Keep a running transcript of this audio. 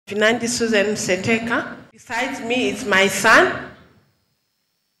Finandi Susan Seteka. Besides me, it's my son,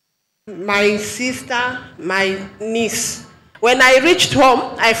 my sister, my niece. When I reached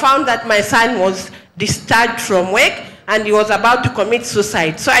home, I found that my son was discharged from work and he was about to commit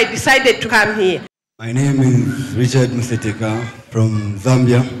suicide. So I decided to come here. My name is Richard Museteka from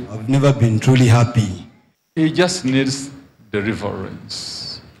Zambia. I've never been truly happy. He just needs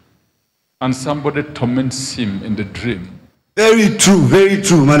deliverance. And somebody torments him in the dream. Very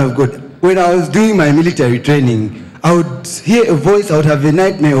true, man of God. When I was doing my military training, I would hear a voice, I would have a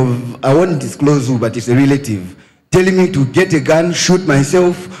nightmare of, I won't disclose who, but it's a relative, telling me to get a gun, shoot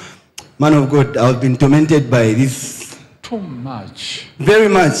myself. Man of God, I've been tormented by this. Too much. Very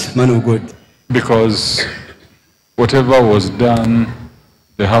much, man of God. Because whatever was done,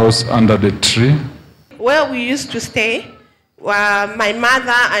 the house under the tree. Where we used to stay, my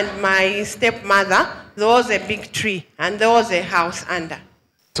mother and my stepmother, there was a big tree and there was a house under.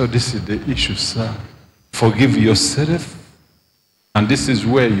 So this is the issue, sir. Forgive yourself. And this is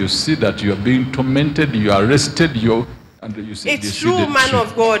where you see that you are being tormented, you are arrested, and you see, it's true, man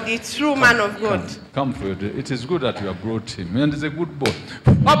of God. It's true, man of God. Come for it. It is good that you have brought him. And he's a good boy.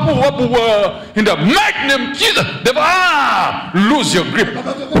 In the mighty name of Jesus, lose your grip.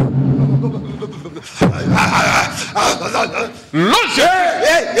 Lose your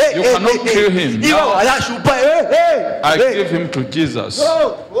grip. You cannot kill him. Now, I give him to Jesus.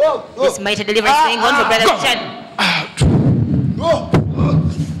 This mighty deliverance going on for Brother Richard.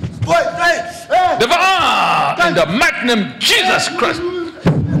 In the mighty name of Jesus Christ.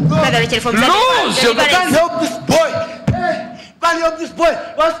 Brother Richard from Lose your grip. Can't help this boy. Can't help this boy.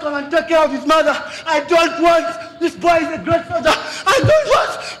 Let's come and take care of his mother. I don't want. This boy is a great father. I don't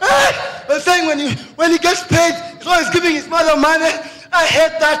want. I'm saying when he gets paid, he's always giving his mother money. I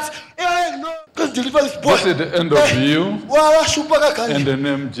hate that. No. Just deliver this boy. This is the end of you. In the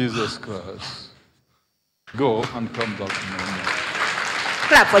name of Jesus Christ. Go and come back to me.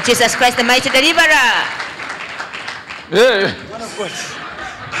 Clap for Jesus Christ, the mighty deliverer. Hey. Man of God.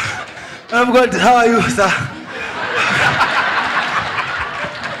 Man of God, how are you, sir?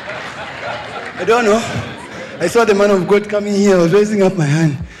 I don't know. I saw the man of God coming here. I was raising up my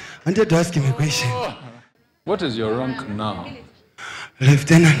hand. I wanted to ask him a question. What is your rank now?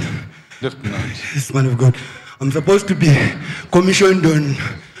 Lieutenant. Lieutenant. Yes, man of God. I'm supposed to be commissioned on...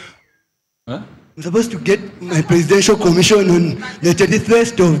 Huh? I'm supposed to get my presidential commission on the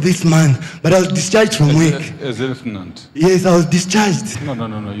 31st of this month, but I was discharged from work. As a lieutenant? Yes, I was discharged.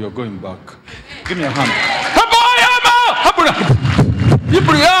 No, you're going back. Give me a hand.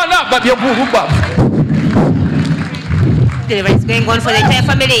 Deliverance going on for the entire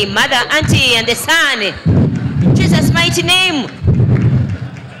family, mother, auntie, and the son. In Jesus' mighty name.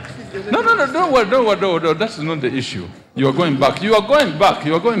 No, don't worry. That's not the issue. You are going back. You are going back.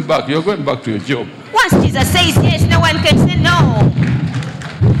 You are going back. You are going back to your job. Once Jesus says yes, no one can say no.